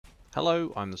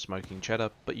Hello, I'm the Smoking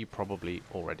Cheddar, but you probably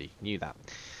already knew that.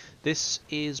 This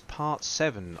is part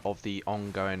 7 of the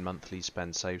ongoing monthly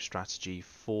spend save strategy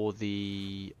for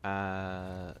the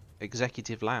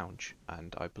Executive Lounge,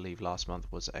 and I believe last month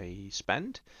was a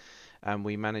spend, and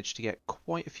we managed to get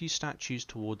quite a few statues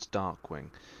towards Darkwing.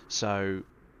 So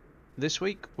this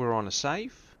week we're on a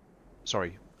save,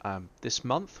 this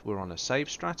month we're on a save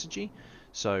strategy,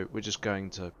 so we're just going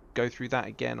to go through that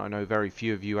again. I know very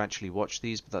few of you actually watch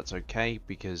these, but that's okay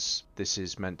because this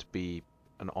is meant to be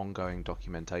an ongoing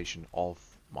documentation of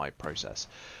my process.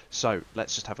 So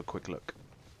let's just have a quick look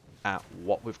at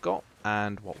what we've got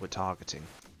and what we're targeting.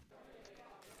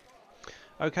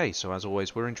 Okay, so as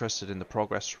always, we're interested in the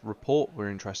progress report. We're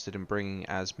interested in bringing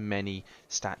as many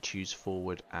statues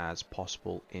forward as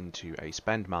possible into a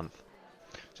spend month.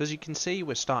 So as you can see,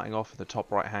 we're starting off in the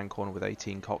top right hand corner with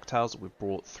 18 cocktails that we've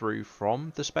brought through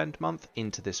from the spend month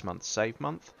into this month's save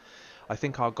month. I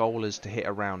think our goal is to hit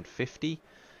around 50,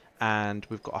 and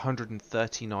we've got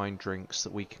 139 drinks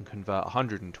that we can convert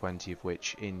 120 of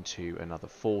which into another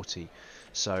 40.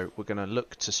 So we're going to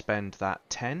look to spend that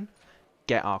 10,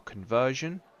 get our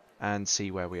conversion, and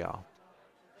see where we are.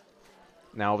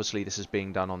 Now obviously this is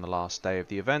being done on the last day of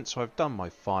the event, so I've done my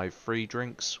 5 free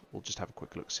drinks. We'll just have a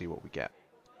quick look, see what we get.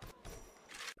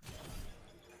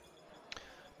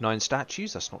 9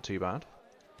 statues, that's not too bad.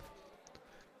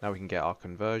 Now we can get our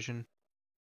conversion.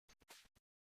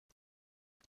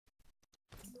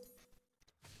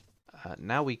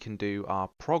 Now we can do our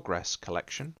progress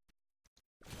collection.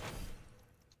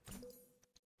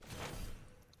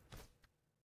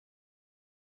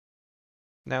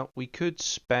 Now we could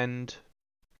spend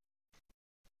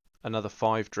another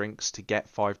 5 drinks to get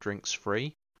 5 drinks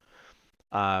free.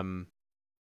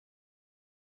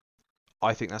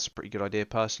 I think that's a pretty good idea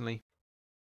personally.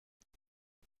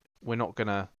 We're not going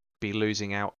to be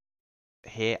losing out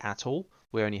here at all.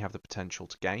 We only have the potential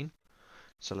to gain.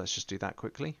 So let's just do that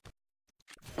quickly.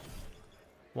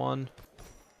 1,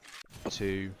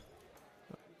 2,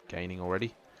 gaining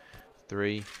already.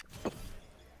 3,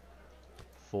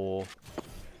 4,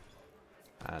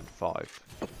 and 5.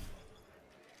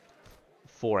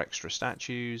 4 extra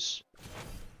statues.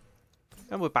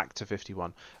 And we're back to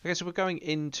 51. Okay, so we're going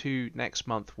into next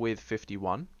month with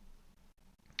 51,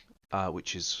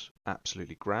 which is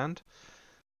absolutely grand.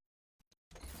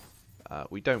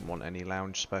 We don't want any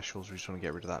lounge specials. We just want to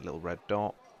get rid of that little red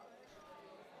dot.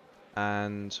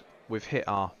 And we've hit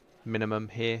our minimum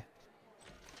here.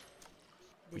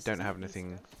 We don't have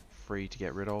anything free to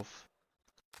get rid of.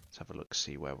 Let's have a look,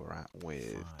 see where we're at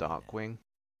with Darkwing.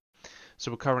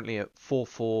 So we're currently at 4,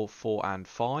 4, 4, and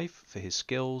 5 for his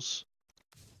skills.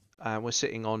 We're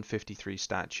sitting on 53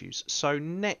 statues. So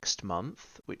next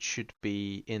month, which should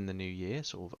be in the new year,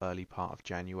 sort of early part of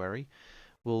January,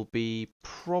 will be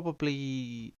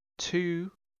probably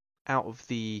 2 out of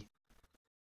the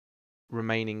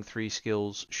remaining 3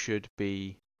 skills should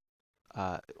be,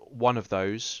 one of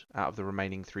those out of the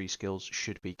remaining 3 skills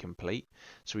should be complete.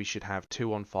 So we should have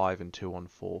 2 on 5 and 2 on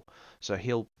 4. So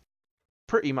he'll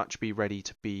pretty much be ready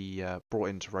to be brought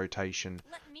into rotation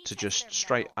to just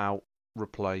straight out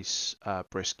replace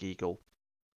Brisk Eagle,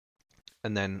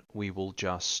 and then we will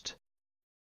just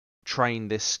train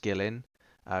this skill in.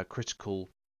 Critical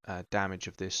damage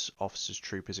of this officer's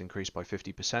troop is increased by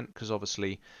 50% because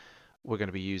obviously we're going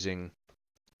to be using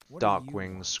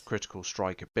Darkwing's critical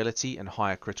strike ability and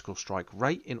higher critical strike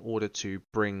rate in order to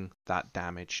bring that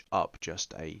damage up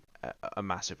just a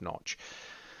massive notch.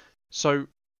 So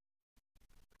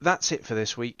that's it for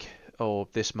this week or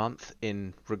this month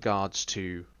in regards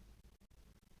to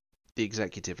the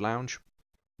Executive Lounge.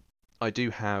 I do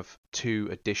have 2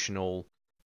 additional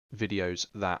videos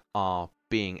that are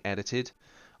being edited.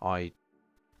 I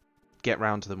get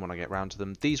round to them when I get round to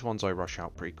them. These ones I rush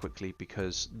out pretty quickly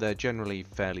because they're generally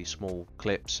fairly small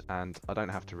clips and I don't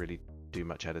have to really do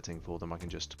much editing for them. I can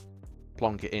just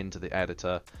plonk it into the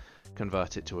editor,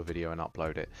 convert it to a video and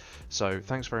upload it. So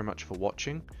thanks very much for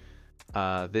watching.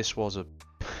 This was a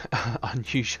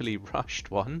unusually rushed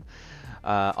one.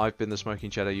 I've been the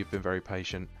Smoking Cheddar, you've been very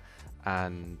patient,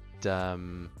 and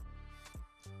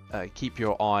keep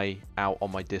your eye out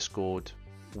on my Discord.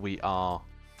 We are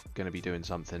going to be doing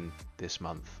something this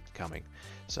month coming,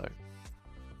 so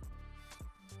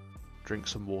drink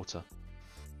some water.